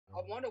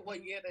wonder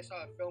what year they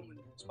started filming.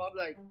 It's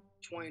probably like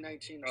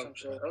 2019 or some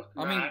shit.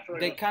 I mean,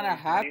 they kind of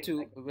had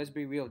to. Let's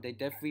be real. They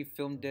definitely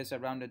filmed this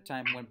around the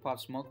time when Pop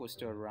Smoke was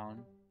still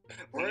around.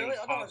 Really?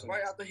 I thought it was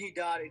right after he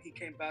died and he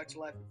came back to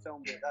life and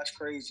filmed it. That's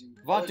crazy.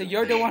 Vonte,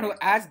 you're the one who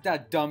asked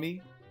that,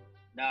 dummy.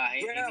 Nah,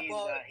 he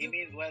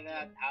means whether or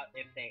not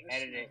if they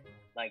edited it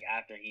like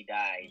after he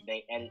died.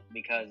 They edit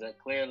because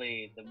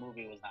clearly the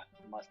movie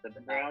must have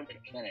been not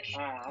finished.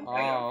 I'm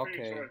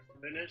pretty sure it's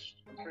finished.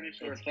 I'm pretty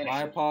sure it's finished.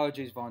 My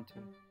apologies, Vonte.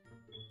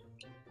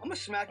 I'm gonna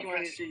smack you when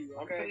I see you.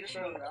 Okay, I'm pretty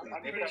sure.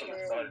 Every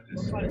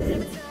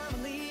time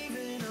I'm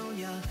leaving on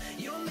ya,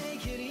 you'll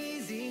make it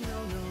easy.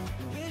 No,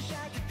 wish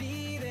I could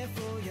be there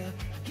for ya.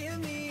 Give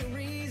me a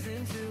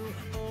reason to.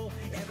 Oh,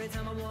 every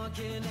time I'm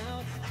walking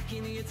out, I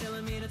can hear you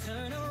telling me to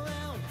turn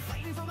around.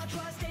 Fighting for my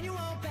trust and you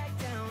won't back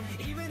down.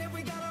 Even if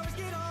we gotta risk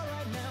it all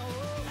right now.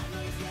 Oh, I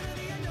know you're scared of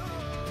the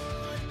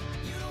unknown.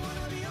 You don't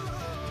wanna be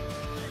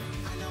alone.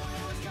 I know I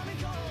always come and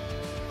go,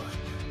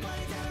 but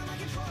it's out of my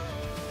control.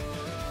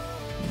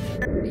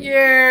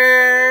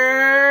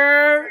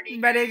 Yeah,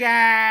 buddy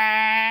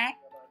guy. I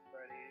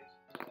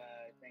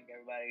think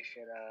everybody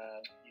should,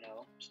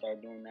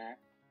 start doing that.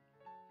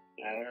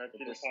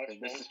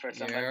 This is for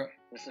somebody. Yeah.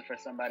 This is for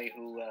somebody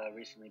who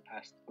recently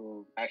passed.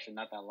 Who actually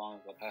not that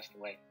long ago passed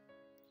away.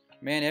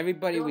 Man,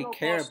 everybody we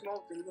care. I'm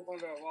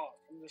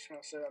just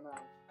gonna say that now.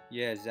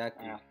 Yeah,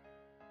 exactly.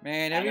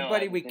 Man,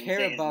 everybody we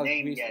care about.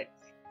 I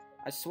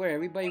swear,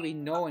 everybody we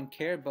know and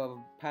care about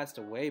passed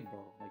away,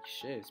 bro. Like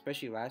shit,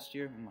 especially last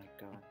year. Oh my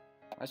god,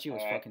 last year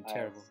was fucking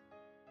terrible.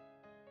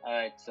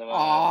 Alright, so.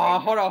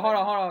 Hold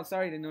on.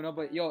 Sorry, Nuno,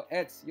 but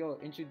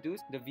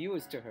introduce the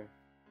viewers to her.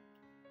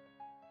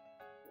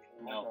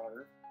 No.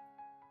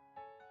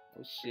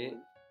 Oh shit.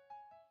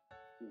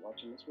 You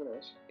watching this with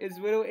us? It's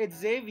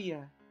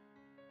Xavier.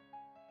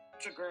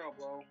 It's a girl,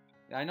 bro.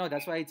 I know,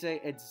 that's why I'd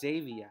say it's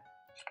Xavier.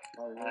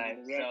 Alright,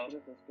 let's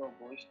go,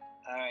 boys.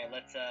 Alright,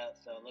 let's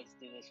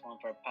do this one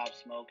for Pop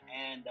Smoke,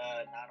 and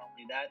not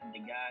only that, the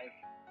guy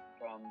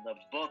from the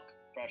book,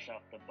 fresh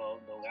off the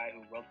boat, the guy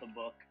who wrote the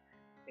book,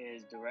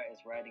 is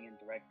writing and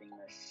directing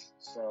this.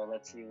 So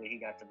let's see what he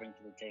got to bring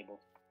to the table.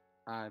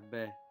 I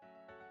bet.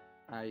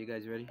 Alright, you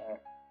guys ready?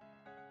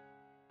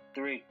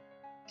 3,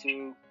 2,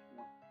 1.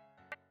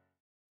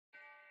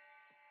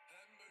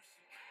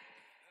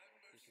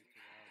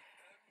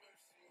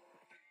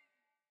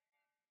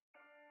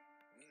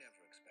 We never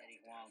expected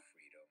to have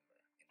freedom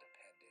or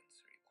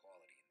independence or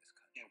equality in this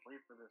country. Can't wait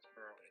for this,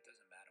 bro. But it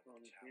doesn't matter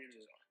what the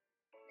challenges are.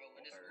 Bro,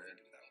 when this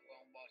movie do that, bro,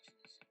 I'm watching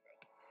this, bro.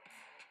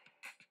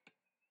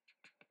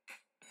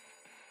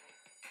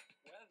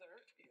 Whether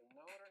you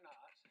know it or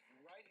not,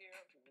 right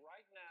here,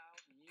 right now,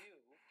 you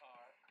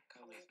are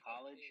coming of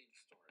college age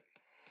story.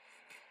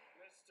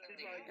 Mr.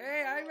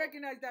 Hey, I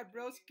recognize that,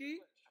 broski.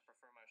 I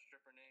prefer my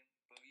stripper name,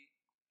 Boogie.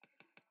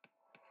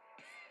 I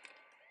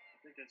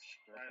think it's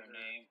Her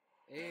name.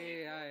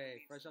 Hey,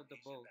 hi, fresh off the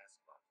boat.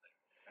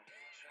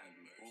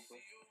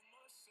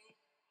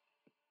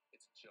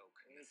 It's a joke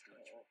in this It's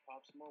country.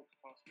 Pop Smoke.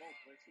 Let's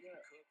see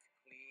that. Cook,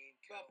 clean,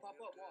 Bro, pop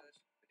up, good. walk. But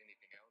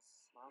anything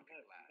else, I'm it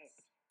hit.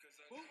 lasts.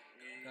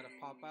 Gotta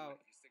pop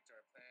out. If you stick to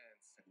our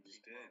plans, and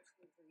Just keep did. up,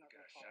 you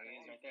got shot.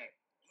 He's right there.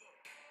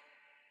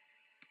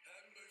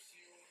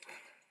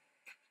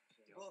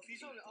 Well, if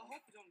he's on, I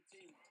hope he's on the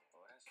team.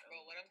 Bro,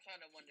 what I'm trying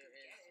to wonder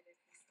is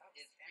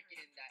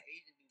freaking that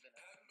Asian dude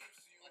gonna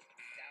must be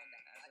down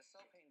that As a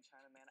self-hating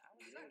Chinaman, I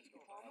was Is that Kiki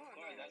Palmer or Of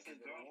course, no? that's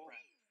his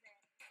girlfriend.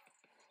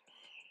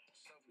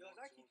 Yo, is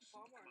that Kiki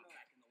Palmer or no?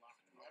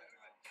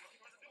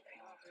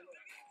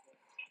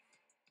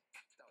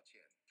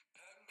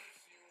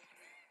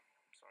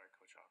 Sorry,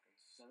 Coach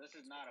Hawkins. So this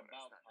is not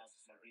about Pop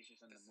Smoke. He's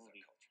just in the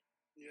movie.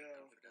 Yeah.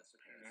 Confidence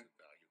parents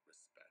who value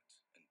respect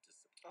and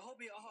discipline. I hope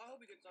he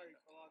gets like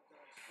a lot of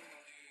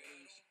spin-offs.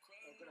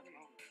 A good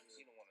amount.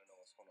 You don't want to know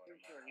what's going on I'm in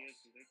sure my he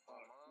house. is. They My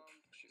call mom,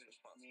 she's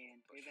responsible.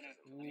 But Even if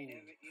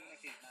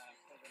he's not, I'm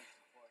still gonna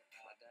support.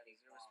 My daddy's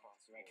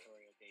irresponsible.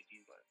 Directorial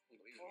debut. But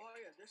believe me, Oh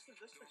yeah, this was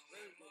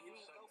really good. You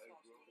don't know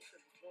Fox, this shit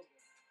was real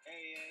good. There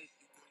he is.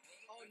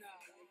 Oh no,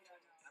 I'm gonna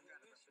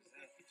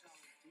represent.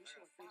 You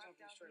should have 5,000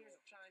 straight years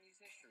of Chinese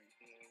history.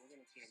 Yeah, we're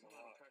gonna see him a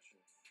lot.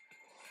 Pressure.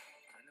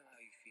 I know how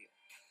you feel,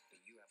 but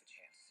you have a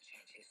chance to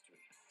change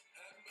history.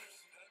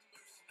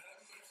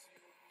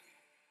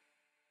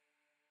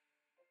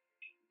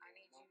 I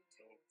need you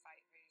to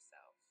fight for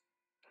yourself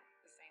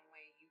the same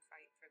way you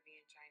fight for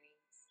being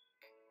Chinese.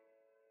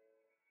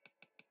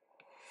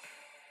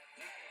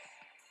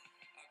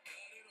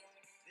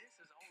 This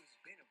has always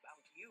been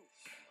about you.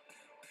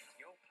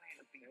 Your plan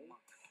to be a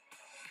monk.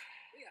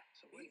 Yeah.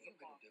 So what are you gonna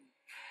do? You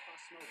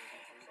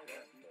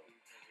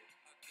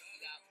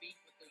got beef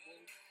with the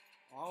wolf.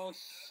 Oh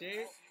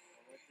shit.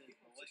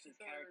 What's his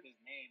character's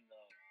name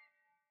though?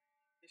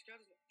 This guy's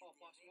Pop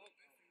Smoke.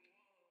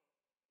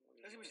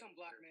 There's gonna be some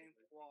black name.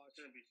 Watch. It's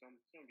gonna be some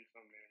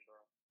man,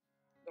 bro.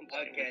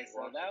 Okay,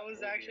 so that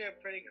was actually a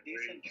pretty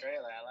decent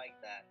trailer. I like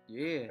that.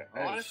 Yeah.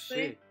 Oh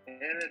Honestly, shit.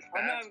 And it's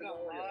I'm not even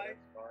basketball. gonna lie. Yeah,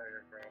 that's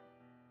fire, bro.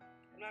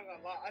 I'm not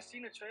gonna lie. I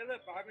seen the trailer,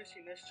 but I haven't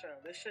seen this trailer.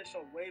 This shit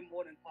showed way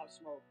more than Pop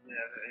Smoke. Yeah.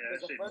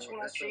 Because the first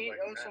one I seen, it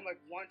was from like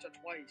once or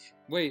twice.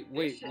 Wait,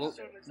 This what?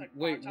 shit showed like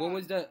Wait, 5 what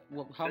was times.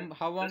 the?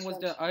 How long was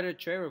the other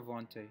trailer,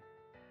 Vonte?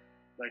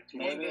 Like 2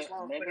 Maybe months.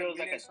 it was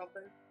like a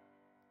something.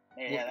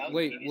 Yeah, that was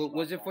Wait, a TV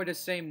was spot, it for the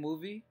same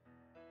movie?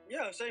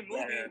 Yeah, same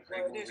movie. Yeah, but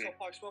same it didn't movie. show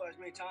Pop Smoke as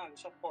many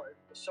times.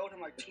 It showed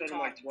him like It 2 showed him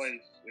like times.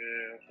 twice.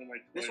 Yeah, it showed him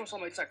like twice. This one showed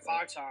him like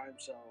 5 times.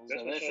 So This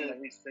one this showed him is-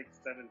 at least 6,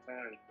 7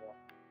 times, bro.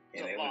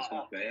 And they was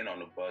hooping in on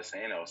the bus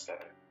and outside.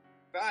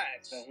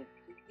 facts.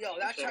 Yo,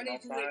 that They showed him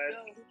Chinese dude, outside.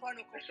 yo, he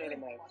probably no They showed him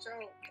cocaine. out. Watch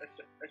out.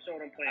 They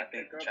showed him I playing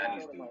think the pickup.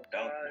 Chinese They showed him dude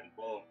dunked outside. them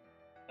both.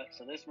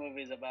 So this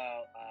movie is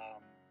about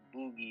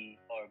Boogie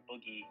or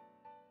Boogie.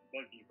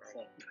 Boogie, bro.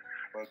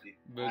 So,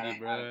 Boogie,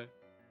 bro.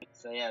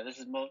 so yeah,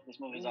 this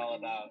movie's all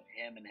about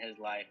him and his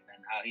life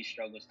and how he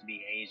struggles to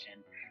be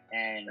Asian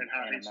and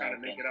how he's trying to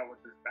American. make it out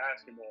with this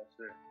basketball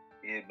shit.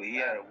 Yeah, but he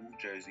had a Wu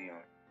jersey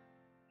on.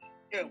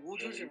 Yeah, Wu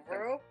Jersey,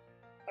 bro.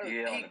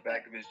 Yeah, on the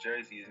back of his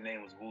jersey, his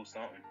name was Wu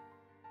something.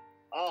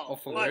 Oh,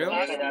 for like, real?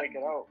 That, Trying to make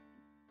it out.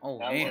 Oh,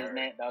 that was his man.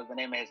 name. That was the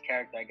name of his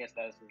character. I guess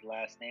that was his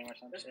last name or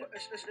something.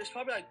 It's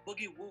probably like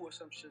Boogie Wu or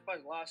some shit. It's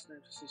probably his last name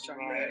since he's No,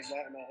 Chinese.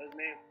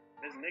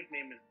 his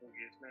nickname is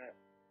Boogie. It's not.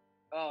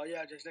 Oh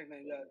yeah, just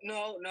nickname. Yeah.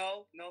 No.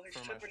 His For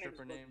my stripper name is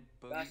stripper name,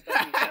 Boogie. Boogie. That's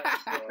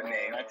his Stripper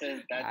name. That's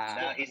his.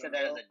 That's he said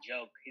that as a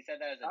joke. He said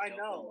that as a I joke.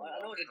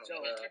 know it's a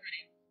joke.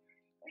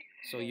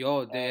 So,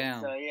 yo,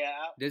 damn. So yeah,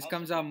 This I'll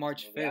comes support out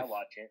March this movie. I 5th.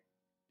 watch it.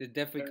 This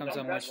definitely comes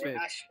out March 5th.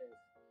 Ash.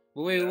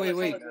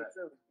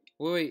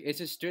 Wait. Is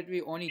it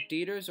strictly only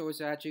theaters, or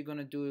is it actually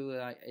gonna do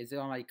is it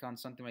on like on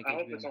something like I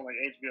hope it's HBO? on like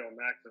HBO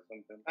Max or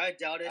something. I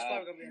doubt it. It's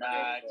probably gonna be in Nah,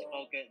 theaters, it's bro.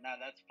 Focus. Nah,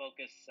 that's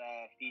Focus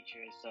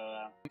features. So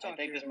It's I on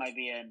think this theaters. might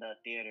be in the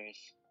theaters.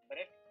 But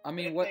if I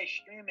mean, if what? they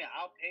stream it,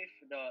 I'll pay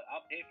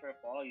for it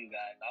for all you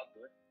guys. I'll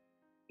do it.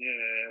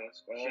 Yeah,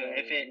 let's go. Sure,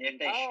 if they I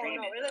don't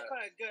stream know. it. It looks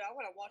kind of good. I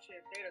want to watch it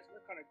in theaters. It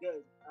looks kind of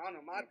good. I don't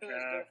know. My opinion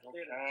is good for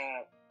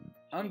theaters.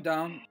 I'm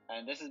down.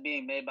 And this is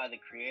being made by the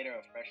creator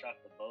of Fresh Off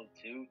the Boat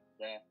too.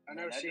 That I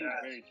never that seen dude's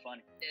that. really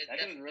funny. That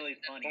dude's really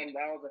funny.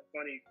 That was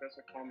that's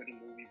a comedy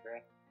movie, bro.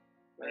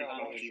 Very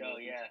funny comedy show,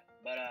 movie. yeah.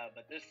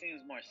 But this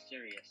seems more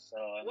serious. So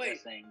I'm Wait.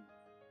 guessing.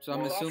 So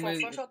I'm Well, assuming.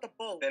 Fresh Off the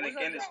Boat. Then What's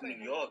again, that it's genre?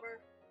 New York.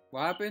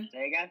 What happened?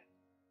 Say again.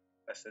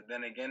 I said,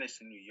 then again, it's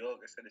in New York.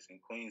 I said it's in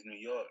Queens, New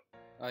York.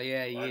 Oh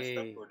yeah, A lot of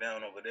stuff yeah. go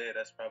down over there.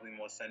 That's probably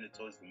more centered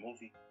towards the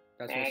movie.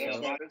 That's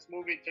And what's up. this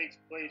movie takes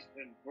place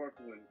in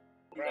Brooklyn.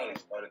 He probably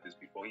started this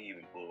before he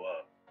even blew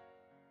up.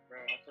 Bro,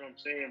 that's what I'm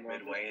saying, bro.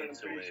 Midway I'm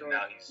into pretty it, sure-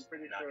 now I'm it's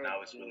pretty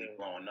really sure-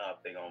 blowing up.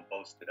 They gonna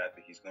post it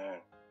after he's gone.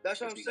 That's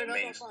what I'm He's saying.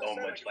 made That's what so I'm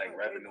saying. much like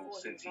revenue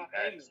since he not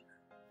passed. famous.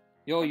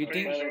 Yo, you I'm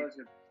think pretty sure-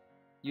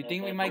 you Yeah,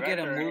 think we the might get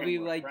a director movie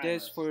was like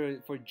this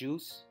friends. for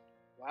Juice?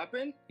 What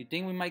happened? You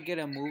think we might get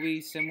a movie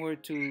similar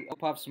to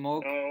Pop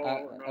Smoke?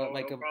 No,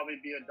 like it'll a probably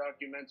be a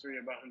documentary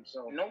about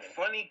himself. You know,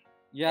 funny.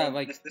 yeah, and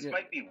like this yeah.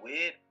 might be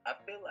weird. I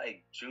feel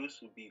like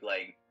Juice would be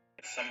like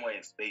somewhere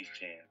in Space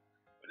Jam.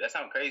 Would that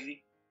sound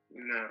crazy?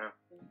 Nah.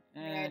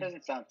 Yeah, it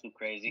doesn't sound too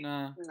crazy.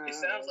 Nah. It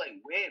sounds like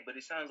weird, but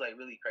it sounds like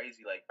really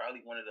crazy. Like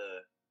probably one of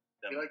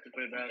the You like to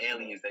play basketball,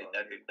 aliens that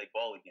they play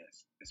ball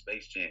against in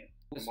Space Jam.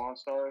 The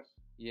Monstars?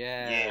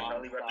 Yeah. Yeah,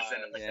 probably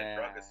representing like Yeah. a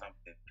drug or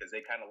something, because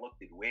they kind of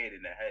looked it weird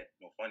in the head.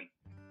 No funny.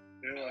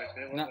 They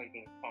look No. like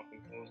they're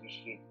popping pills and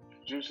shit.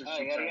 Juice is Oh,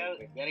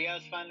 Yadi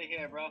Yadi's finally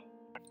here, bro.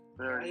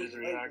 There is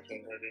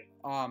reaction already.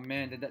 Oh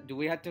man, do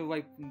we have to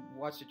like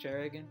watch the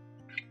trailer again?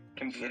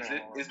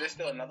 Is there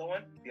still another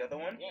one? The other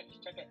one? Yeah,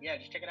 just check it. Yeah,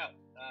 just check it out.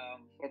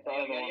 What's the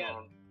other one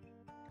on?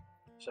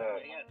 So,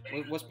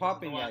 What's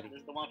popping, Yadi? Yadi? This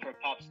is the one for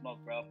Pop Smoke,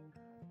 bro.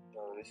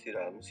 let me see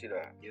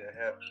that. Yeah,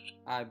 hell.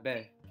 I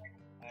bet.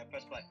 Alright,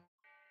 press play.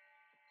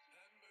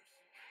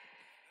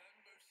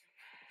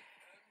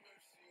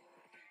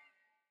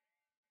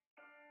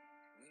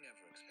 We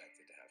never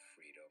expected to have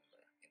freedom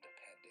or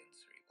independence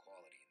or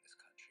equality in this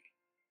country.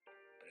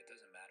 But it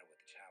doesn't matter what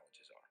the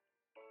challenges are.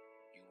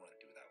 You run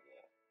through that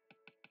wall.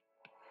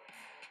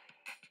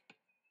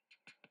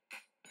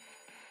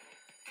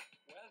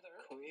 Whether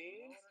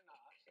Queens? you know it or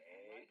not,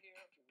 right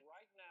here,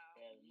 right now,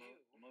 Yeah, you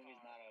the movie's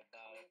are not a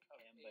about queen of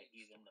him, but beats.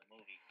 he's in the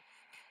movie.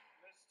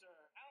 Mr.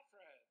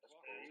 Alfred,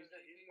 welcome He's to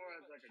he's more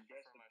as like a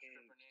guest For my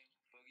appearance. stripper name,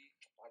 Boogie.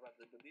 I about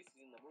the least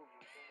is in the movie.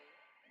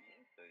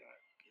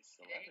 It's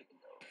celebrity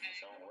though, in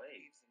its own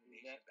way.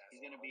 He's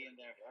gonna be in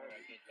there for a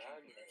good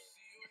chunk of it.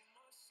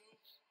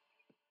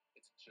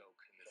 It's a joke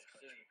in this City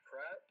country.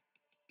 prep.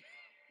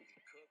 We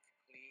can cook,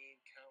 clean,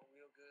 count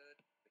real good,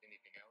 but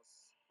anything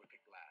else would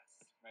pick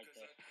last. Right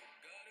there.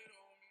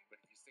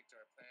 But if you stick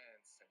to our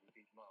plans and we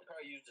beat them up, They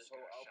probably used this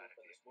whole got a album shot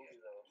for at this the movie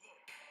NBA. though.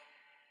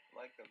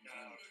 Like the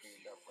being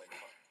tuned up like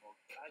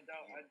I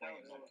doubt it.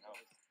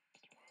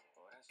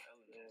 Oh, that's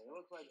Ellen. Yeah, it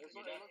looks like he's his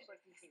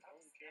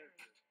own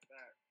character.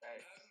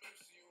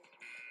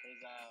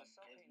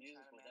 His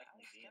music will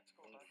definitely be in the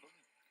movie.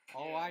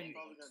 Oh,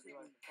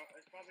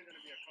 It's probably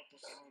gonna be a couple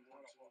songs.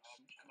 Not a whole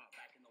album.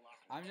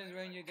 I'm just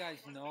letting you guys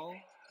know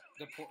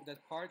the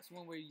parts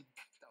when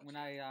when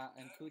I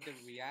include the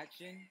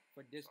reaction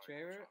for this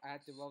trailer, I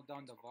had to roll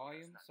down the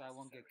volume so I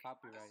won't get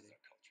copyrighted.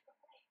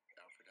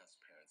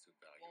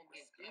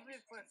 Even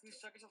for a few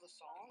seconds of the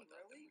song,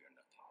 really?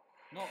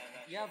 No,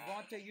 yeah,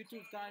 Vonte,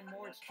 YouTube's gotten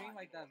more extreme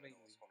like that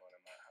lately.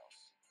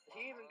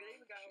 He even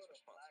got a little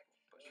black.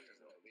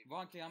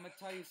 Vonte, I'm gonna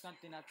tell you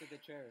something after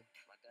the trailer.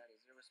 My dad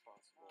is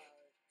irresponsible.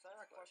 So I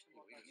got a question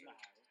about that.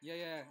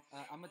 Yeah.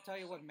 I'm gonna tell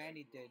you what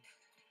Manny did.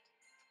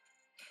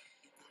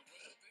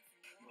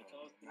 With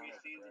those 3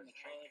 scenes in the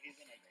trailer, he's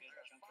in a good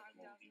chunk of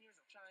the movie.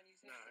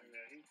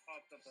 He's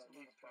popped up at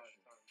least 5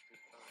 times.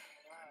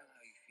 I know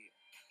how you feel.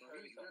 So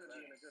he's gonna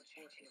be in a good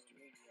portion of the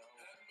movie, I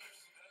hope.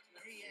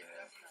 He is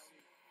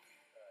definitely.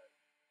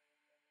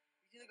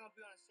 He's either gonna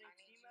be on the same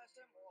team as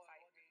him or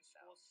fight for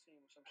yourself. team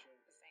or some shit.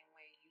 The same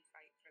way you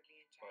fight for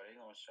being Bro, they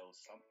Chinese. gonna show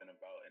something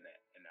about in that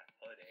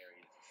hood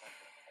areas or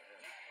something about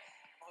him.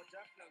 Oh,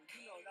 definitely.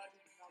 You know that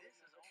dude is not This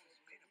has always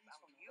been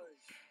about from the you. hood.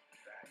 Your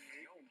plan to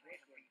be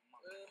my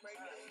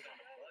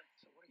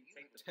So what are you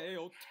gonna do?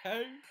 Tail. He's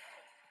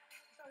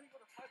not even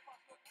gonna fight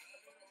Pop Smoke.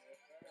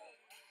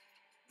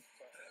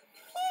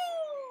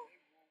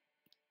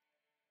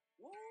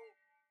 Woo!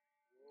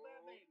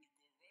 Bad baby.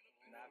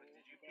 Nah, but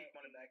did you peek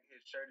on the back of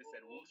his shirt? It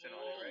said Woosin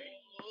on it, right?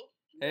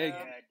 Hey,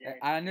 Yeah,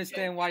 I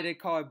understand why they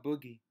call it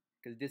Boogie.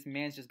 Because this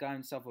man's just got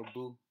himself a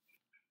boo.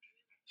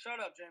 Shut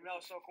up, James. That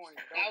was so corny.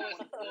 That was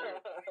For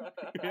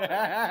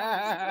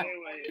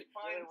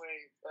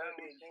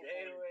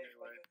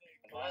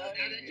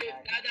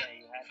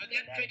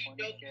that pretty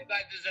dope, you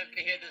guys deserve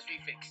to hear this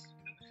refix.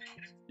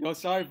 Yo,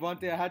 sorry,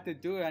 Vonte. I had to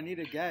do it. I need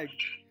a gag.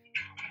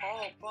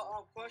 Oh,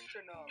 but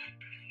question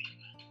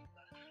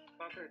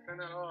Okay, turn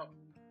that off.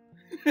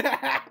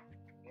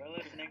 We're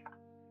listening.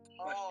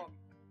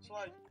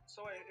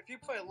 So if you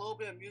play a little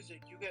bit of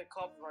music, you get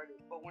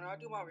copyrighted. But when I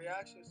do my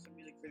reactions to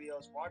music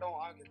videos, why don't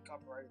I get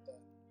copyrighted then?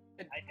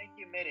 I think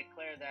you made it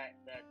clear that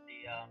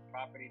the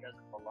property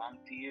doesn't belong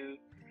to you,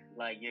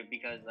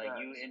 because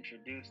you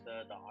introduced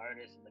the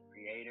artist and the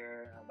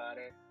creator about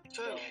it.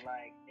 True. So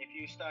if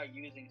you start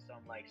using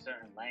some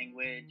certain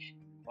language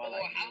or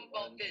how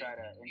about you try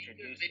to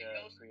introduce the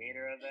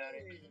creator about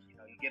it,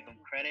 you give them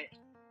credit,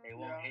 they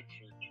won't hit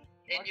you.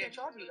 Why can't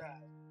y'all do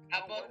that?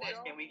 How about Why this?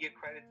 can't we get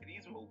credit to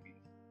these movies?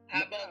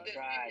 How about this?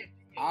 Right.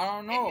 I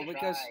don't know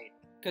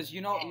because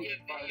you know.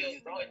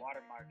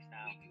 Watermarks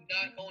now. We do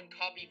not own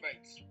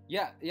copyrights.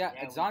 Yeah, we've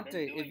been Zante.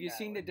 doing If you that.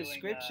 seen the We're doing,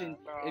 description,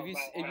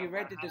 if you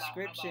read the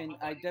description,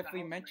 I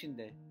definitely mentioned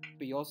it.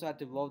 But you also have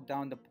to roll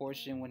down the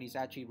portion when he's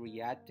actually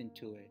reacting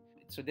to it.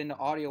 So then the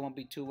audio won't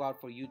be too loud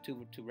for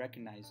YouTube to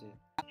recognize it.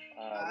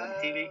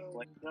 TV.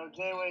 Yo,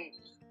 Jay, wait.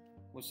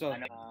 What's up?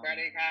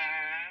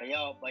 But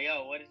yo,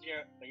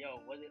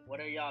 what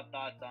are y'all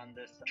thoughts on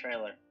this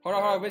trailer? Hold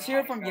on. Let's hear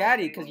it from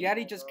Yadi, because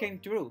Yadi just came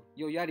through.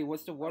 Yo, Yadi,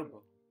 what's the word,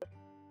 bro?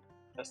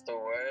 That's the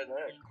word.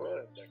 That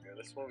cool.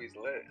 This movie's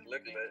lit.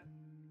 Look lit.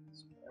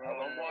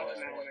 I'm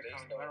watching that when it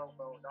comes out,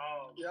 bro.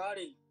 Dog.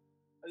 Yachty,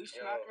 are you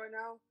smacked right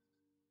now?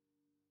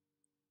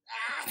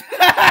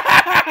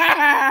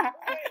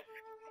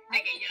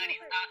 Nigga,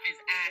 Yanni's off his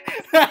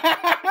ass.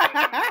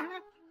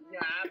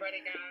 Yeah,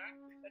 buddy, guy.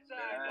 It's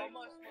alright, I'm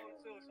on smoke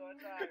too, so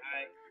it's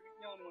alright.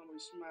 You don't want to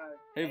smack.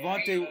 Hey,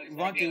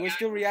 Vonte, we're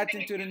still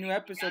reacting to the new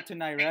episode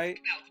tonight, right?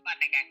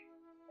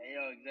 Hey,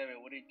 yo, Xavier,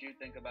 what did you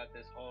think about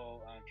this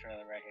whole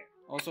trailer right here?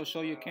 Also,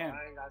 show your cam.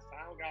 I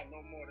don't got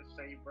no more to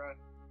say, bro.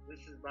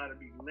 This is about to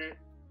be lit.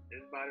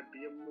 It's about to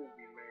be a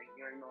movie, man.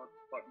 You ain't know what the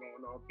fuck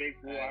going on. Big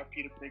Boo,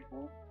 RP the Big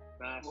Boo.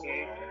 Nah, I'm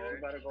saying,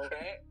 we better go.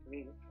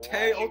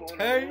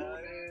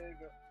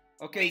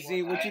 Okay,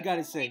 Z, what you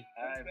gotta say?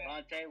 Alright,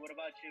 Vonte, what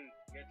about you?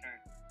 Your turn.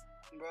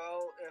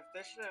 Bro, if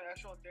this is in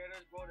actual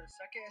theaters, bro, the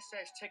second it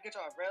says tickets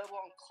are available,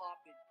 I'm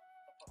copping.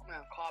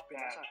 I'm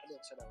copping. I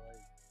didn't say that right.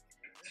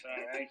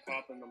 I ain't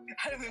copping them.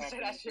 I didn't even say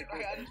that shit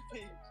right. I just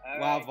peed.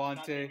 Wow,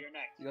 Vonte.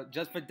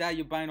 Just for that,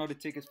 you're buying all the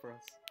tickets for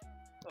us.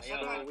 We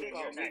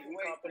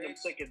copping them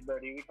tickets,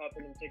 buddy. We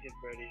copping them tickets,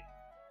 buddy.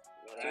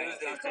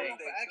 Tuesday,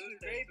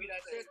 baby,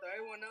 that's it. Though.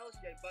 Everyone else,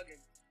 get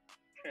bugging.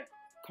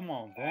 Come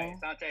on, bro. Alright,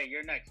 Sante,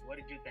 you're next. What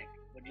did you think?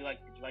 Did you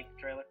like the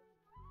trailer?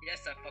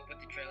 Yes, I fuck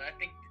with the trailer. I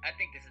think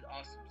this is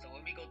awesome. So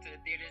when we go to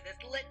the theaters, that's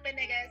lit, my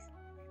niggas.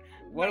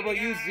 What about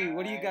you, Z?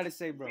 What do you gotta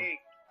say, bro?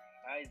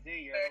 Alright, Z,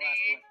 you're the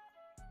last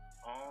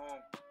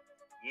one.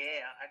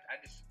 Yeah,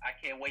 I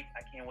can't wait.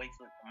 I can't wait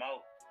till it come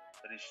out.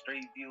 But the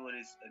straight view of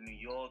this New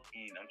York,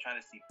 and I'm trying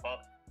to see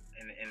Puck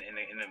in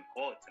the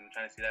courts. I'm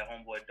trying to see that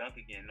homeboy dunk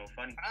again. No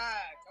funny.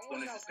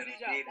 Soon as it's in the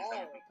theaters,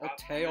 I'm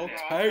gonna be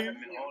Okay.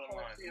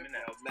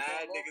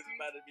 Mad niggas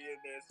about to be in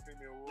there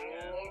screaming,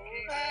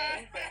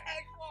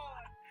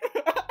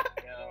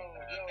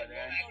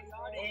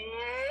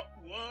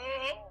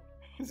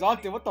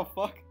 Zante, what the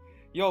fuck?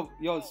 Yo,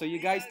 so you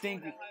guys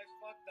think... We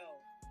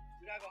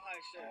gotta go high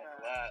as shit.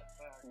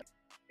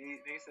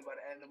 They said by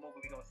the end of the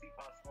movie, we're gonna see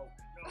Pop Smoke.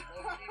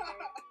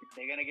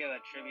 They're gonna give a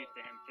tribute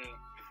to him, too.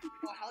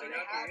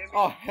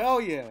 Oh,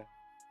 hell yeah.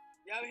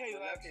 Yeah, we hear you.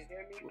 Can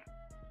hear me?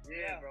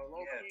 Yeah, bro.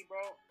 Low key,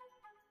 bro.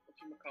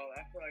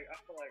 I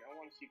feel like I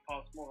want to see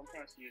Pop Smoke. I'm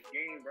trying to see his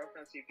game, bro. I'm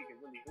trying to see if he can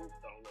really hoop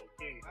though, low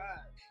key.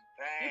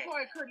 He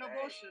probably could, no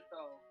bullshit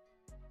though.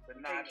 But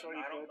nah,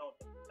 I don't know.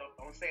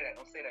 Don't say that.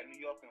 Don't say that. New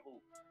York can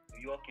hoop.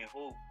 New York can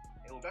hoop.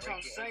 That's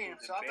what I'm saying.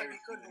 So I think he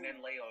could and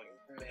then lay on you.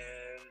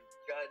 Man,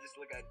 you gotta just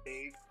look at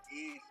Dave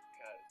East.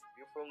 Cause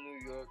you're from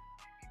New York,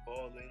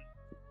 balling.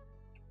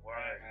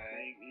 Right.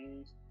 Dave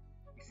East.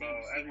 You see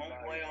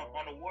homeboy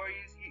on the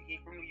Warriors. He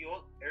from New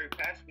York. Eric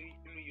Pascal, he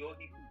from New York.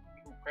 He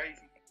hoop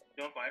crazy.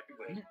 Jump on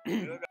everybody.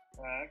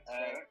 Facts.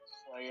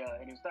 So yeah,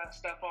 and it's that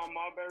Stephon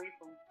Marbury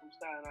from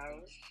Staten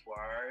Island.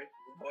 Word.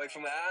 Boy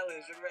from the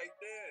islands, you're right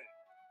there.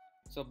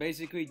 So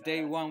basically,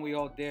 day one, we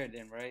all there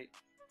then, right?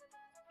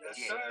 Yes,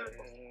 sir.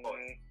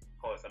 Of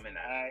course, I'm in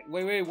that.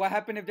 Wait, what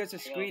happened if there's a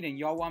screening?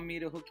 Y'all want me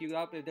to hook you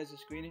up if there's a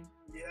screening?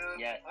 Yeah.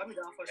 Yes. I'll be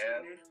down for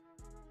screening.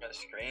 A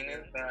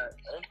screening?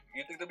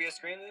 You think there'll be a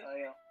screening? Oh,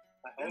 yeah.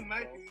 It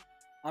might be.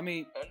 I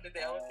mean, I don't think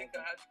they have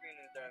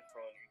screenings during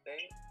Corona. You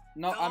think?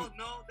 No,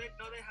 they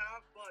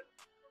have,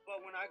 but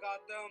when I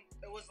got them,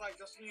 it was like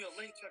just send you a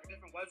link to like a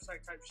different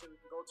website type shit. We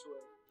can go to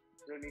it.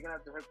 Then you're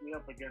gonna have to hook me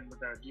up again with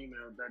that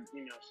email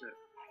shit.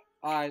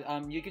 Alright,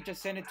 you can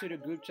just send it to the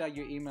group chat,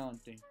 your email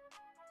and thing.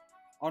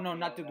 Oh no,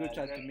 not the group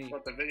chat, to me.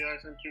 What, the video I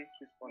sent you?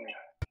 She's funny.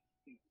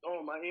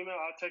 Oh, my email?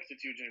 I'll text it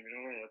to you, Jamie.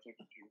 Don't worry, I'll text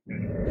it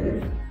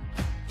to you.